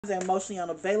they're emotionally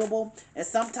unavailable, and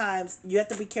sometimes you have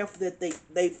to be careful that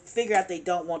they figure out they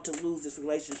don't want to lose this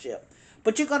relationship.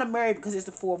 But you're going to marry because it's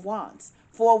the Four of Wands.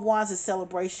 Four of Wands is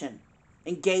celebration,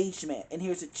 engagement, and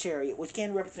here's a Chariot, which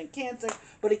can represent Cancer,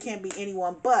 but it can be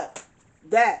anyone. But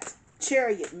that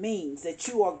Chariot means that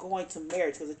you are going to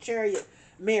marry, because a Chariot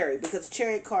marry, because a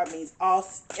Chariot card means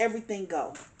everything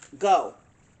go,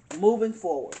 moving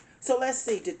forward. So let's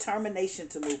see, determination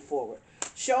to move forward.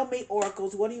 Show me,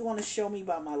 oracles. What do you want to show me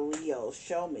about my Leos?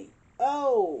 Show me.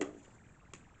 Oh,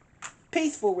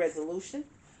 peaceful resolution.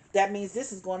 That means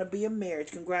this is going to be a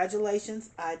marriage. Congratulations,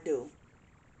 I do.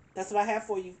 That's what I have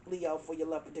for you, Leo, for your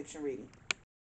love prediction reading.